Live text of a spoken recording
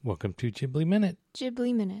Welcome to Ghibli Minute.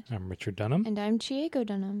 Ghibli Minute. I'm Richard Dunham. And I'm Chieko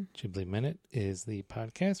Dunham. Ghibli Minute is the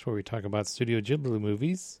podcast where we talk about Studio Ghibli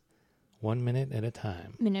movies 1 minute at a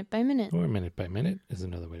time. Minute by minute. Or minute by minute is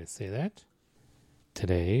another way to say that.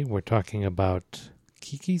 Today we're talking about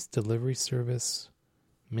Kiki's Delivery Service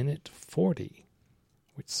Minute 40,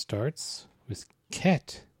 which starts with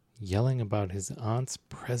Ket yelling about his aunt's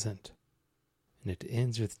present. And it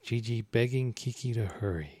ends with Gigi begging Kiki to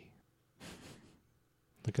hurry.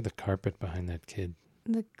 Look at the carpet behind that kid.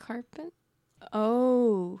 The carpet?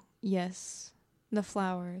 Oh, yes. The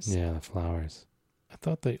flowers. Yeah, the flowers. I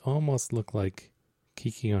thought they almost looked like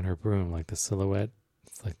Kiki on her broom, like the silhouette.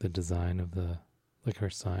 It's like the design of like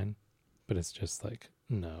her sign. But it's just like,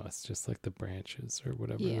 no, it's just like the branches or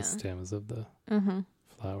whatever, the stems of the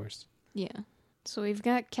flowers. Yeah. So we've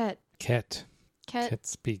got Ket. Ket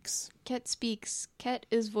speaks. Ket speaks. Ket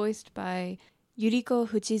is voiced by Yuriko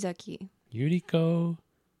Fuchizaki. Yuriko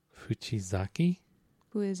Fuchizaki?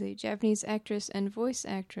 Who is a Japanese actress and voice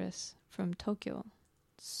actress from Tokyo.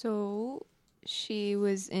 So she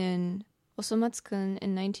was in Osomatsu-kun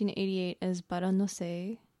in 1988 as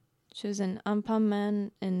Baranose. She was in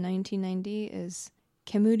Anpanman in 1990 as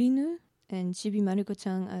Kemurinu, and Chibi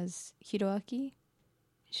Maruko-chan as Hiroaki.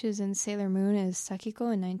 She was in Sailor Moon as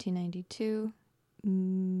Sakiko in 1992.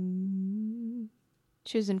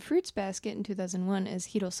 She was in Fruits Basket in 2001 as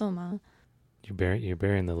Hirosoma. You're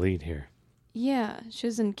bearing the lead here. Yeah, she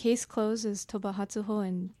was in Case Closed as Toba Hatsuho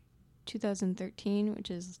in 2013,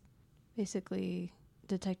 which is basically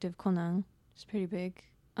Detective Conan. It's pretty big.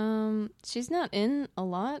 She's not in a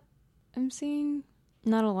lot, I'm seeing.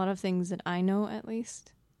 Not a lot of things that I know, at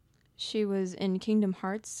least. She was in Kingdom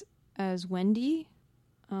Hearts as Wendy.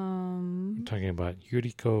 We're talking about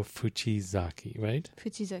Yuriko Fuchizaki, right?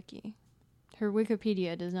 Fuchizaki. Her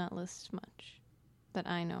Wikipedia does not list much that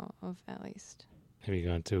I know of, at least. Have you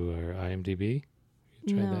gone to her IMDb?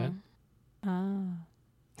 You tried that? Ah.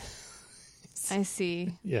 I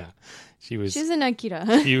see. Yeah. She's in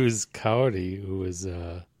Akira. She was Kaori, who was,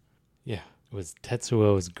 was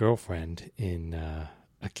Tetsuo's girlfriend in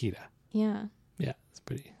Akira. Yeah. Yeah, it's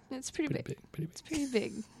pretty big. It's pretty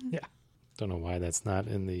big. Yeah. Don't know why that's not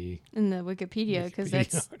in the Wikipedia, because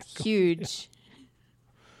that's article. Huge.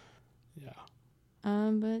 Yeah.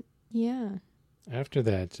 But yeah. After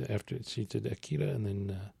she did Akira, and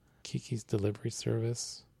then Kiki's Delivery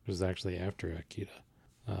Service, it was actually after Akira.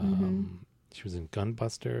 She was in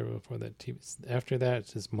Gunbuster before that. TV. After that,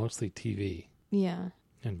 it's just mostly TV. Yeah.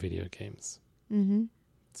 And video games. Mm-hmm.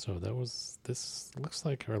 So this looks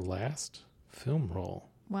like her last film role.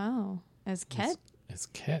 Wow. As Ket? As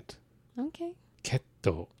Ket. Okay.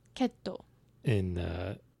 Ketto. In,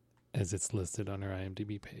 as it's listed on her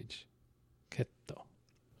IMDb page. Ketto.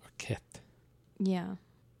 Or Ket. Yeah.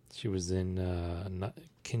 She was in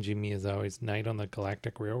Kinji Miyazawa's Night on the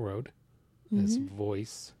Galactic Railroad as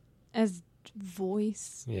voice. As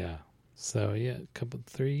voice? Yeah. So, yeah,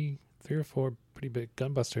 three or four pretty big.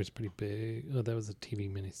 Gunbuster is pretty big. Oh, that was a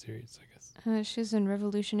TV miniseries, I guess. She was in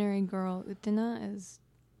Revolutionary Girl Utena as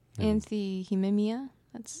Anthe Himemiya.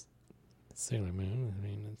 That's Sailor Moon. I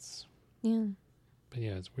mean, it's... Yeah. But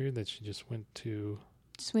yeah, it's weird that she just went to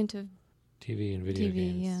TV and video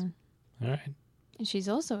games. Yeah. All right. And she's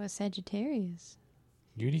also a Sagittarius.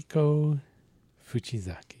 Yuriko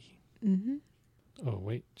Fuchizaki. Mm-hmm. Oh,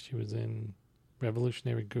 wait. She was in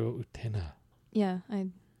Revolutionary Girl Utena. Yeah,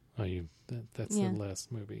 that's the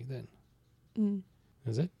last movie then. Mm.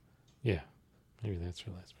 Is it? Yeah. Maybe that's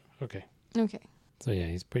her last movie. Okay. So yeah,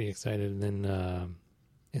 he's pretty excited. And then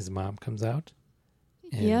his mom comes out.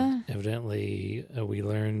 And evidently we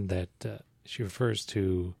learned that she refers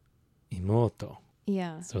to Imoto.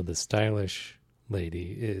 Yeah. So the stylish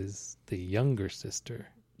lady is the younger sister.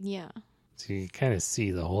 Yeah. So you kind of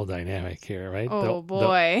see the whole dynamic here, right? Oh,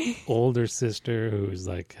 boy. The older sister who's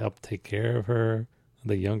like helped take care of her.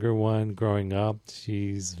 The younger one growing up,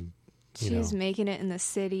 she's making it in the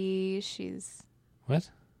city. She's... What?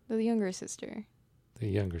 The younger sister. The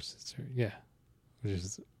younger sister, yeah. Which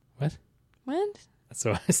is... What? What?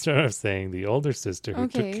 So I started off saying the older sister who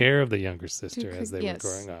took care of the younger sister as they were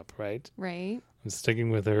growing up, right? Right. I'm sticking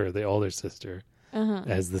with her, the older sister,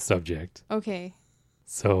 as the subject. Okay.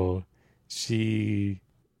 So she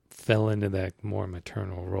fell into that more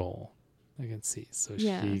maternal role, I can see. So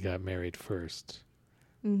she got married first.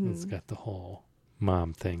 Mm-hmm. It's got the whole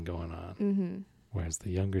mom thing going on. Mm-hmm. Whereas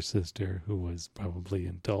the younger sister, who was probably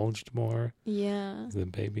indulged more, the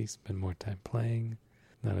baby, spent more time playing,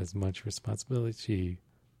 not as much responsibility. She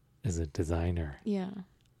is a designer. Yeah.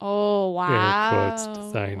 Oh, wow. Air quotes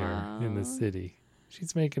designer in the city.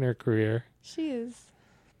 She's making her career. She is.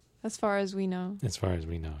 As far as we know. As far as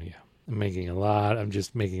we know, yeah. I'm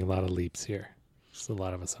just making a lot of leaps here. Just a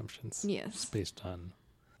lot of assumptions. Yes. Just based on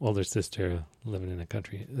older sister living in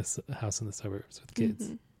this house in the suburbs with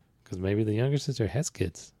kids. Because maybe the younger sister has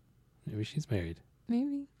kids. Maybe she's married.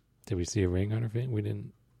 Maybe. Did we see a ring on her finger? We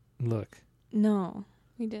didn't look. No,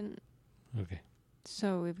 we didn't. Okay.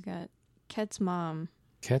 So we've got Ket's mom.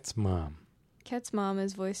 Ket's mom. Ket's mom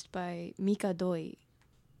is voiced by Mika Doi.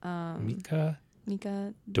 Mika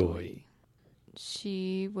Doi.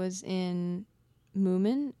 She was in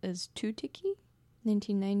Moomin as Tutiki,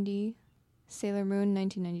 1990. Sailor Moon,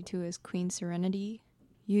 1992 as Queen Serenity.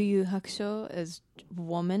 Yu Yu Hakusho as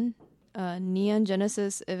Woman. Neon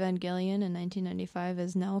Genesis Evangelion in 1995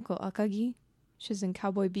 as Naoko Akagi. She's in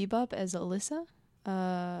Cowboy Bebop as Alyssa.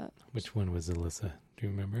 Which one was Alyssa? Do you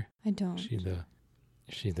remember? I don't. Is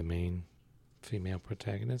she the main female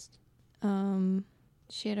protagonist?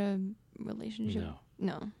 She had a relationship.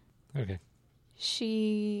 No. Okay.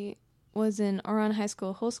 She was in Oran High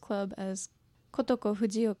School Host Club as Kotoko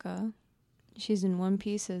Fujioka. She's in One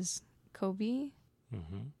Piece as Kobe.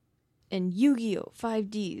 Mm-hmm. And Yu-Gi-Oh!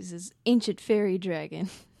 5Ds as Ancient Fairy Dragon.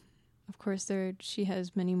 Of course, she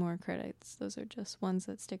has many more credits. Those are just ones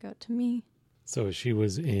that stick out to me. So she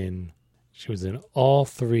was in all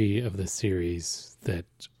three of the series that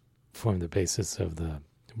form the basis of the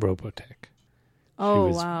Robotech. Oh,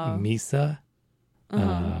 she was wow. Misa.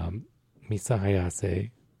 Misa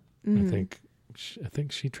Hayase. Mm-hmm. I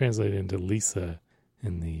think she translated into Lisa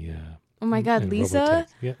in the. Oh my God, Lisa! Robotech.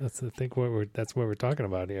 Yeah, that's what we're talking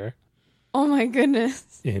about here. Oh my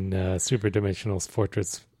goodness! In Super Dimensional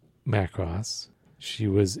Fortress Macross, she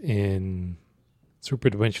was in Super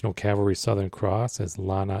Dimensional Cavalry Southern Cross as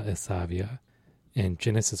Lana Isavia, and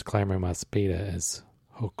Genesis Climber Maspeda as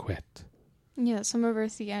Hoquet. Yeah, some of her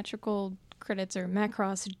theatrical credits are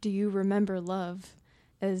Macross Do You Remember Love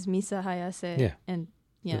as Misa Hayase. Yeah. And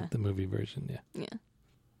yeah. The movie version, yeah. Yeah.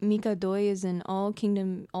 Mika Doi is in all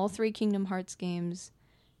three Kingdom Hearts games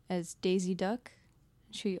as Daisy Duck.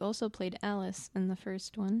 She also played Alice in the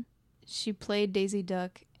first one. She played Daisy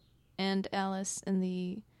Duck and Alice in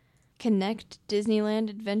the Connect Disneyland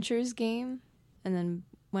Adventures game, and then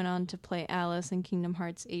went on to play Alice in Kingdom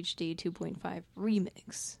Hearts HD 2.5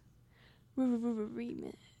 Remix.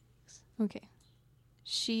 Remix. Okay.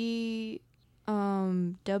 She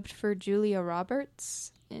dubbed for Julia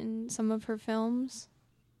Roberts in some of her films.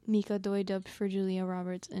 Mika Doi dubbed for Julia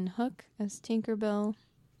Roberts in Hook as Tinkerbell.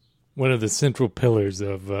 One of the central pillars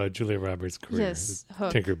of Julia Roberts' career is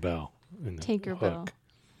Hook. Tinkerbell. Tinkerbell. Hook.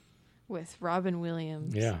 With Robin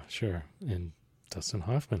Williams. Yeah, sure. And Dustin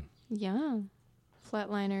Hoffman. Yeah.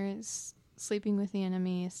 Flatliners, Sleeping with the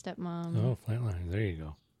Enemy, Stepmom. Oh, Flatliners. There you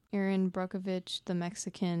go. Erin Brockovich, The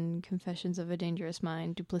Mexican, Confessions of a Dangerous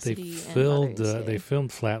Mind, Duplicity, They filmed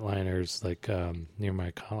Flatliners near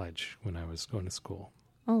my college when I was going to school.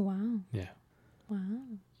 Oh, wow. Yeah. Wow.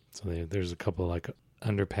 So there's a couple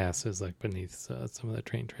underpasses beneath some of the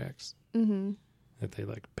train tracks that they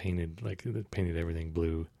painted everything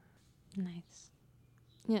blue. Nice.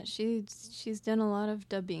 Yeah, she's done a lot of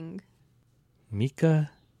dubbing.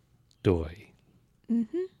 Mika Doi.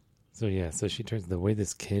 Mm-hmm. So she turns the way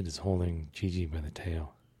this kid is holding Gigi by the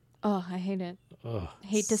tail. Oh, I hate it. Oh,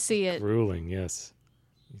 hate to see it. Grueling, yes.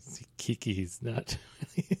 You see Kiki's not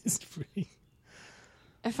really as free.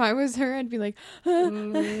 If I was her, I'd be like,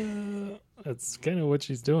 that's kind of what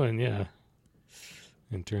she's doing, yeah.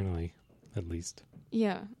 Internally, at least.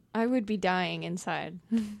 Yeah, I would be dying inside.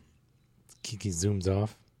 Kiki zooms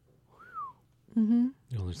off. Mm-hmm.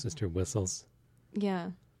 The older sister whistles.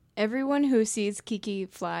 Yeah. Everyone who sees Kiki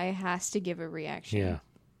fly has to give a reaction. Yeah.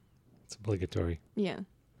 It's obligatory. Yeah.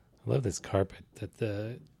 I love this carpet that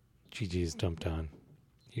the Gigi is dumped on.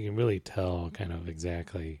 You can really tell kind of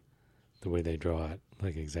exactly the way they draw it,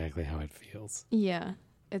 exactly how it feels. Yeah.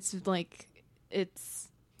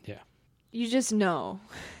 Yeah. You just know.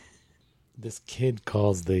 This kid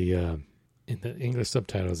calls in the English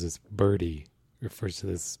subtitles, it's Birdie, refers to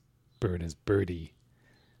this bird as Birdie.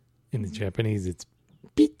 In the Japanese, it's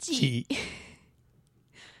Pichi.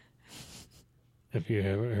 Have you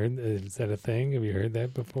ever heard, is that a thing? Have you heard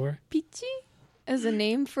that before? Pichi? As a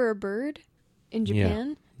name for a bird in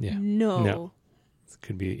Japan? Yeah. No. This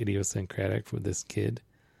could be idiosyncratic for this kid.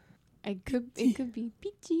 It could be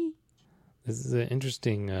Pichi. This is an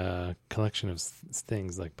interesting collection of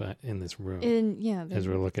things in this room. As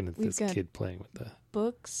we're looking at this kid playing with the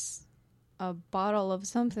books, a bottle of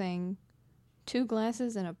something, 2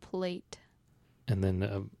 glasses, and a plate. And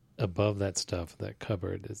then above that stuff, that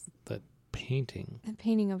cupboard, is that painting. A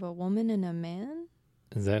painting of a woman and a man?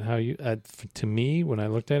 Is that how you... to me, when I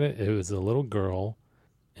looked at it, it was a little girl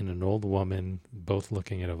and an old woman both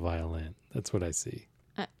looking at a violin. That's what I see.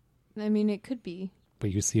 I mean, it could be.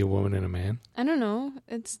 But you see a woman and a man? I don't know.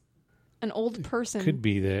 It's an old person. Could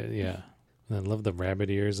be that, yeah. And I love the rabbit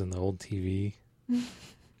ears and the old TV. For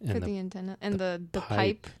And the antenna. And the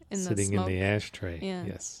pipe in the sitting smoke. in the ashtray. Yeah.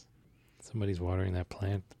 Yes. Somebody's watering that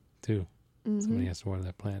plant, too. Mhm. Somebody has to water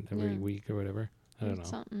that plant every Yeah. week or whatever. I don't know.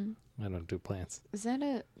 Something. I don't do plants.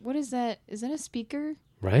 What is that? Is that a speaker?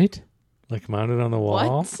 Right? Like mounted on the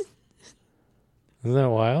wall? What? Isn't that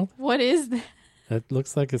wild? What is that? That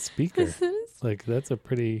looks like a speaker. Like, that's a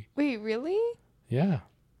pretty... Wait, really? Yeah.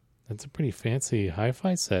 That's a pretty fancy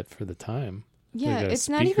hi-fi set for the time. Yeah, got a it's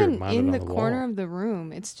not speaker even mounted in on the the corner wall. of the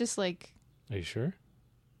room. It's just like, Are you sure?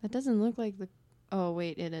 that doesn't look like the... Oh,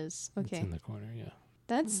 wait, it is. It's Okay. in the corner, yeah.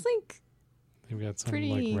 That's like They've got some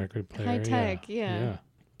pretty like record player. high tech, yeah. Yeah.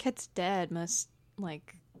 Ket's dad must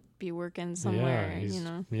like be working somewhere, he's- you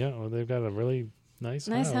know. Yeah, well, they've got a really nice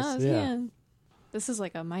Nice house, yeah. This is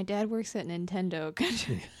like a my dad works at Nintendo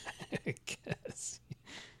kind I guess.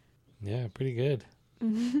 Yeah, pretty good.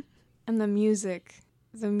 of. And the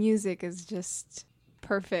music is just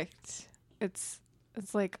perfect. It's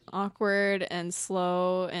like awkward and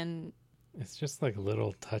slow and It's just like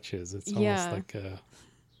little touches. It's Yeah. almost like a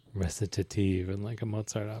recitative and like a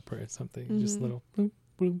Mozart opera or something. Just Mhm. little boop,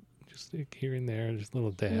 boop, just like here and there, just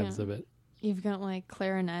little dabs Yeah. of it. you've got like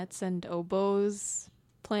clarinets and oboes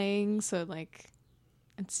playing, so like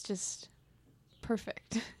it's just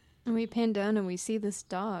perfect. And we pan down and we see this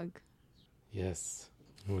dog. Yes.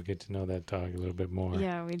 We'll get to know that dog a little bit more.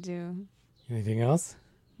 Yeah, we do. Anything else?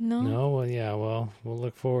 No. No? Well, yeah. Well, we'll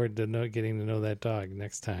look forward to getting to know that dog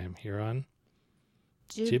next time here on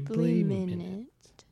Ghibli Minute.